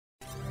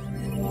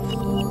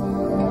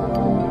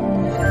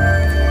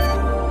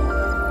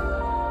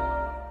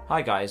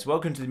Hi guys,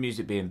 welcome to the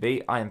Music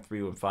B&B. I am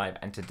 315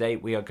 and today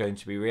we are going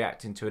to be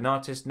reacting to an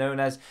artist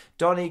known as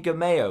Doni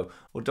Gameo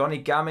or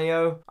Doni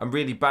Gameo. I'm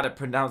really bad at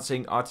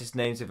pronouncing artist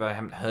names if I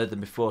haven't heard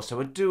them before,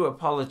 so I do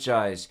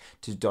apologise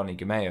to Doni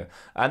Gameo.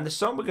 And the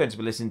song we're going to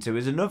be listening to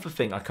is another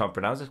thing I can't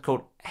pronounce. It's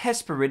called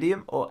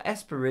Hesperidium or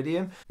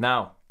Hesperidium.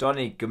 Now,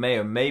 Doni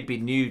Gameo may be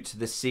new to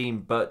the scene,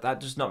 but that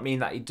does not mean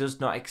that he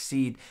does not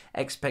exceed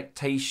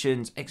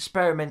expectations,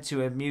 experimenting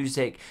with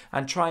music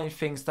and trying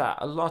things that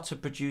a lot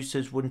of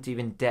producers wouldn't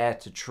even dare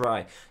to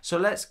try. So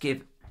let's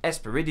give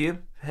Hesperidium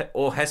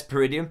or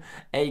Hesperidium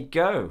a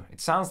go.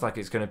 It sounds like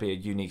it's going to be a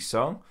unique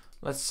song.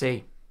 Let's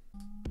see.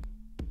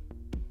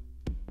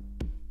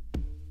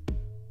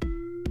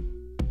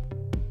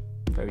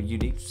 Very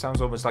unique.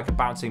 Sounds almost like a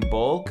bouncing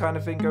ball kind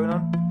of thing going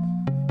on.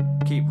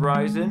 Keep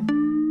rising.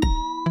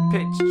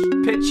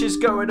 Pitch is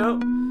going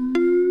up.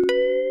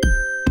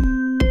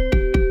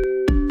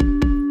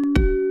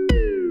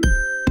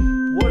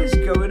 What is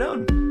going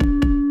on?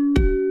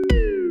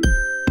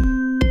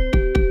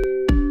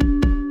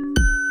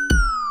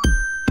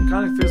 It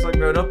kind of feels like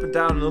going up and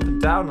down and up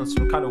and down on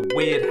some kind of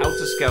weird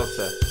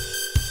helter-skelter.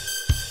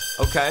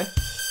 Okay.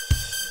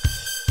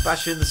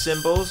 Bashing the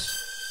cymbals.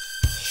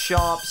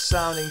 Sharp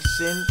sounding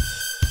synth.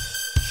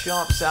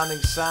 Sharp sounding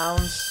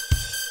sounds.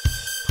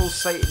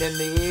 Pulsating in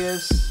the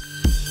ears.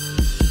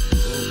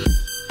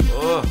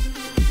 Oh.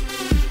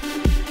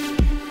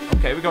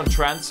 Okay, we've gone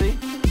trancey.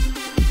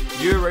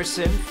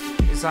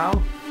 Eurosynth is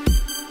out.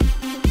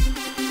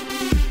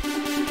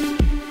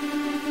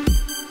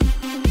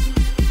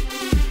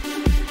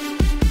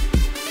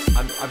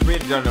 I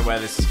really don't know where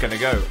this is going to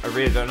go. I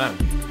really don't know.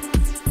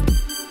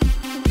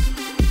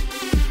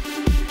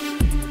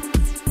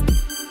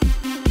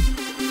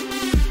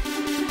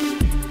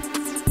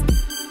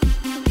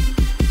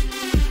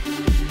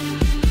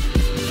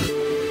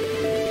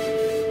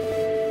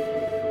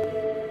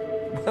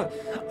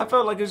 I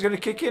felt like it was going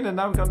to kick in and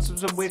now we've got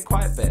some weird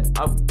quiet bit.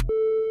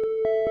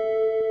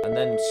 And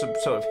then some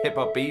sort of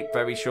hip-hop beat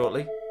very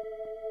shortly.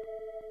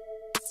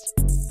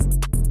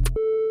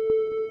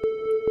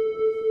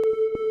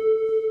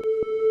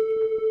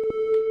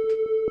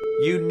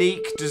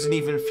 Unique doesn't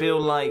even feel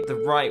like the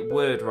right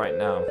word right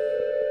now.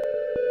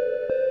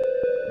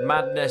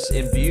 Madness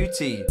in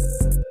beauty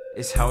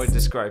is how I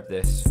describe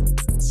this.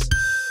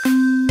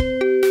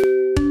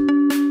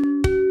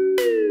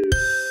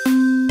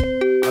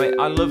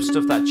 I love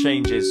stuff that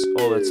changes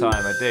all the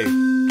time, I do.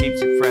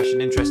 Keeps it fresh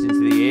and interesting to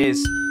the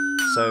ears.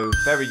 So,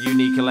 very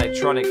unique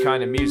electronic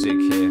kind of music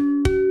here.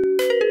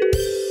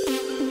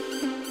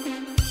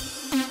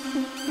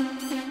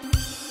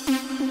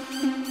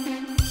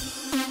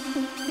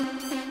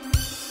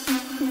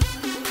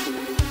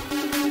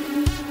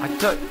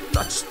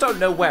 I just don't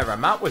know where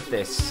I'm at with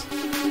this.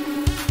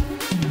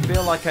 I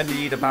feel like I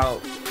need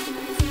about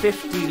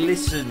 50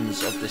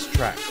 listens of this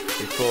track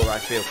before I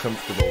feel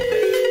comfortable with it.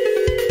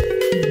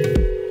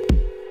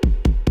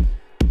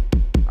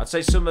 I'd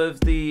say some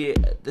of the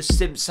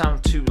synths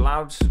sound too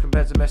loud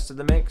compared to the rest of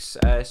the mix,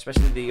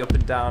 especially the up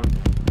and down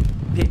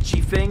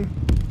pitchy thing.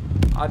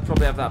 I'd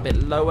probably have that a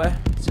bit lower.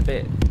 It's a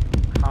bit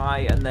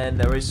high, and then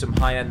there is some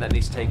high end that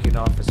needs taking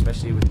off,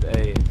 especially with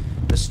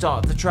the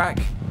start of the track.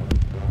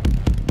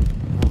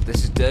 Oh,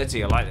 this is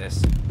dirty. I like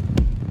this.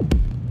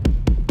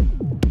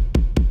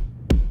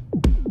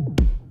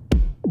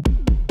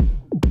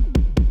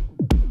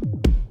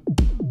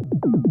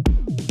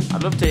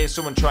 I'd love to hear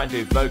someone try and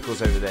do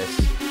vocals over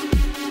this.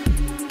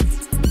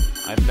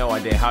 I have no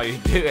idea how you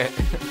do it.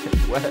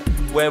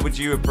 Where would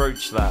you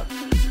approach that?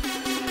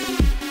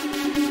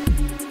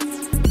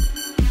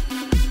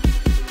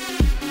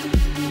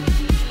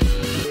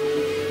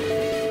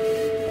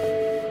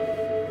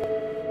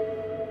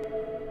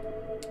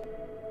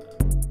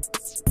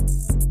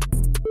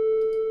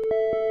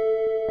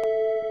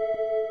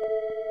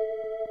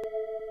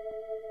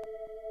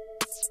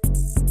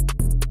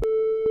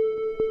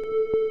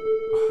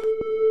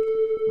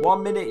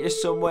 One minute you're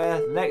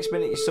somewhere, the next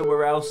minute you're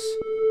somewhere else.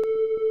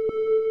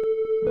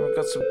 We've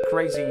got some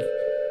crazy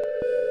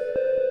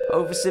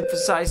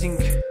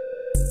over-synthesizing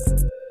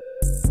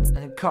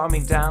and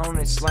calming down.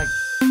 It's like,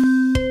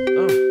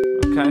 oh,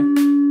 okay.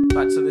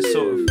 Back to this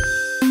sort of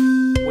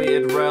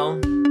weird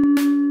realm.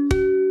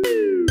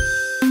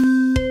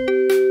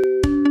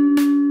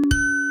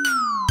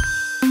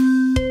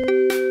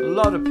 A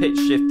lot of pitch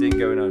shifting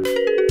going on.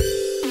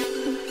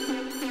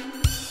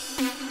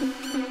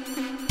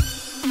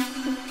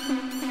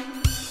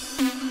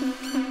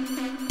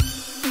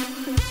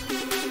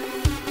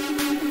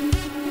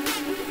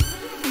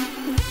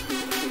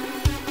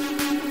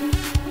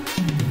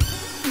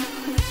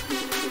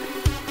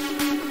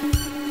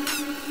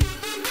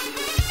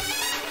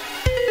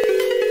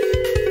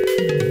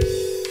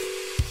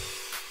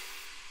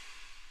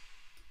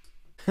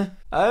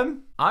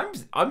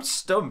 I'm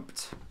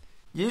stumped.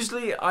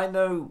 Usually I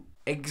know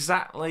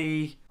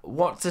exactly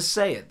what to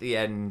say at the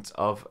end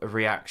of a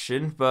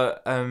reaction,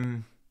 but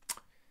I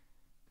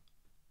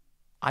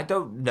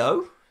don't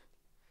know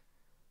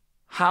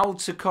how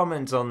to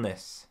comment on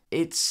this.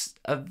 It's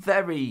a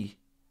very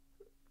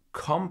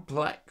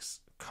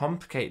complex,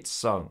 complicated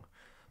song,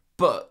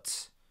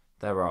 but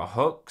there are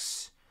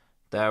hooks,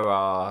 there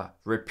are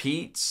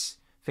repeats,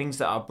 things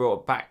that are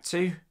brought back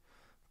to.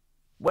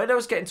 When I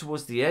was getting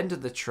towards the end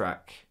of the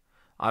track,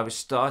 I was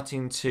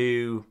starting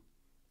to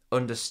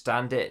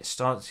understand it,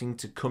 starting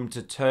to come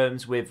to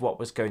terms with what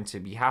was going to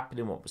be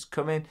happening, what was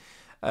coming.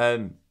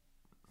 So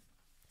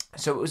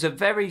it was a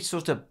very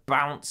sort of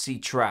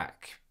bouncy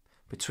track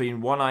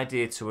between one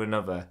idea to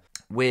another,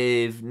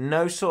 with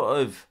no sort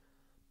of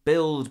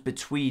build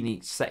between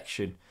each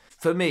section.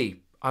 For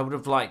me, I would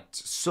have liked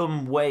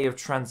some way of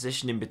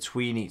transitioning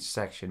between each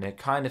section. It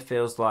kind of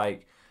feels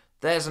like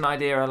there's an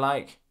idea I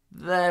like,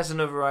 there's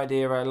another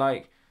idea I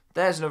like,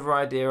 there's another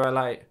idea I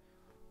like.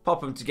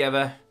 Pop them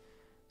together,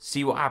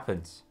 see what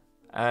happens.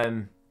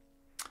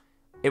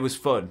 It was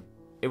fun.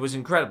 It was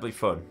incredibly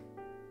fun.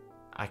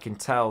 I can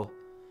tell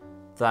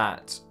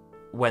that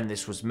when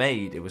this was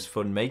made, it was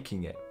fun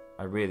making it.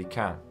 I really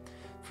can.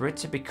 For it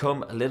to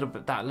become a little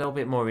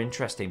bit more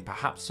interesting,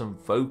 perhaps some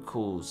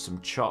vocals,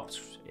 some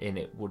chops in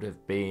it would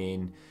have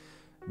been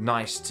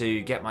nice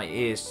to get my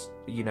ears,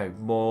 you know,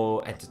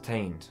 more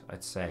entertained,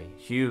 I'd say.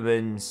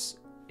 Humans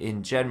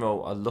in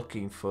general are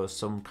looking for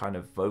some kind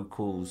of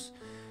vocals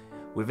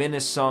within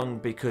a song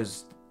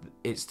because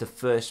it's the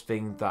first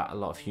thing that a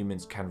lot of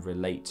humans can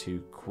relate to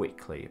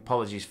quickly.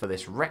 Apologies for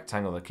this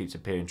rectangle that keeps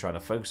appearing trying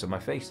to focus on my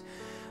face.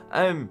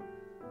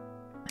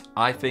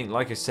 I think,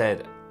 like I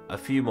said, a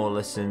few more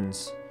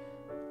listens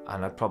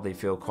and I'd probably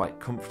feel quite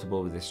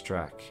comfortable with this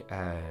track.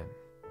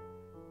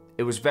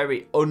 It was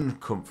very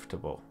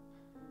uncomfortable,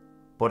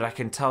 but I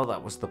can tell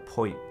that was the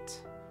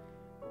point.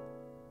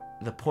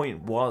 The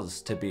point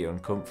was to be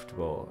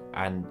uncomfortable,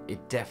 and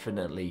it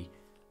definitely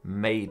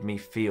made me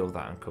feel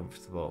that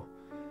uncomfortable.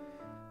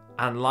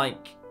 And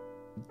like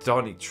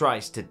Doni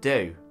tries to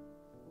do,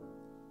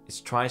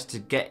 it tries to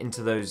get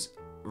into those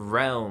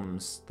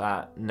realms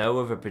that no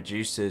other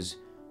producers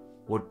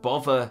would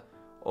bother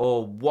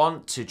or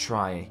want to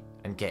try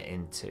and get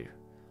into.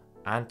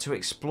 And to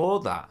explore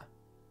that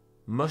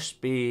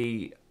must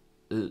be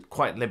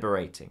quite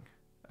liberating.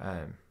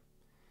 And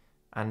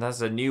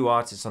as a new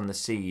artist on the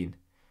scene,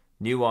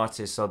 new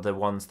artists are the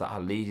ones that are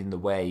leading the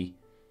way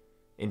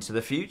into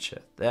the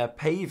future. They're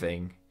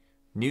paving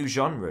new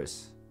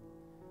genres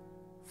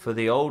for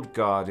the old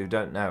guard who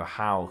don't know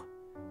how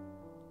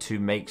to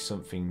make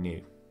something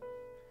new.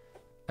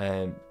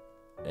 And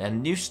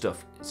new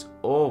stuff is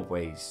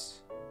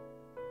always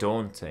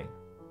daunting.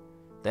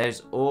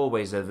 There's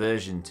always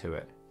aversion to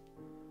it.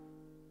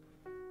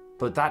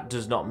 But that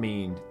does not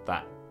mean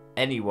that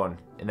anyone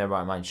in their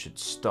right mind should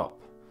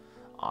stop.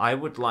 I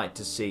would like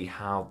to see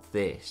how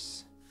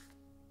this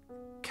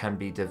can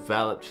be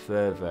developed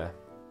further,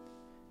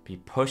 be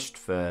pushed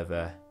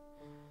further,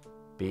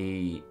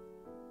 be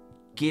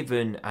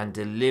given and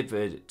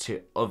delivered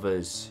to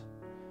others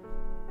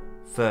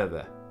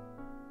further.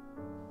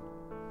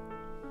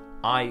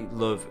 I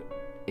love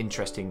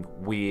interesting,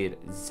 weird,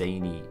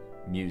 zany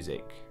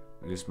music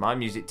because my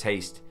music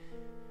taste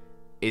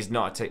is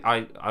not a taste.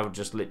 I would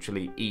just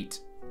literally eat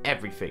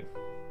everything.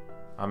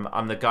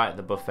 I'm the guy at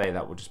the buffet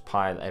that will just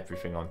pile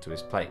everything onto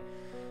his plate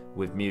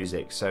with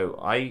music. So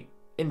I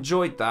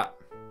enjoyed that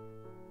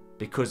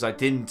because I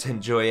didn't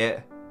enjoy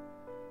it,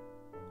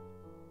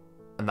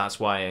 and that's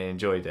why I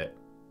enjoyed it.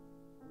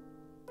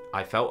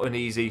 I felt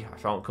uneasy, I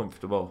felt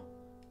uncomfortable,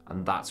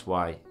 and that's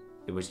why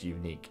it was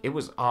unique. It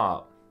was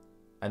art,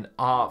 an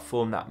art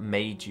form that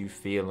made you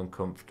feel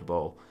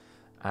uncomfortable.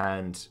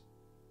 And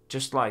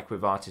just like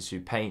with artists who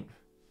paint,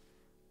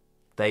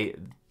 they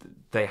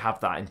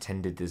have that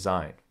intended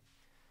design.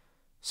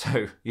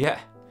 So yeah,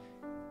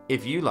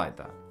 if you like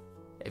that,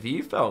 if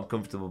you felt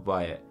uncomfortable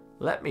by it,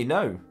 let me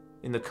know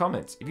in the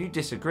comments. If you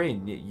disagree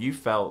and you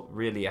felt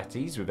really at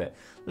ease with it,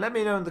 let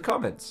me know in the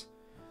comments.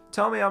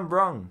 Tell me I'm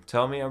wrong,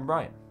 tell me I'm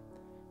right.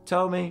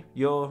 Tell me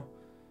you're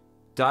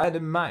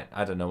dynamite.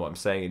 I don't know what I'm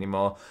saying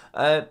anymore.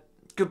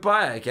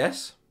 Goodbye, I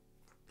guess.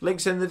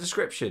 Links in the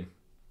description.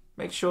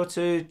 Make sure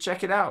to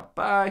check it out.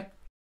 Bye.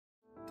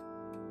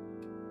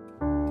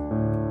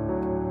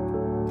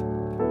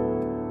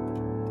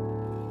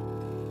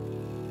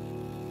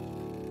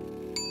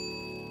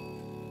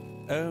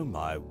 Oh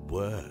my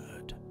word.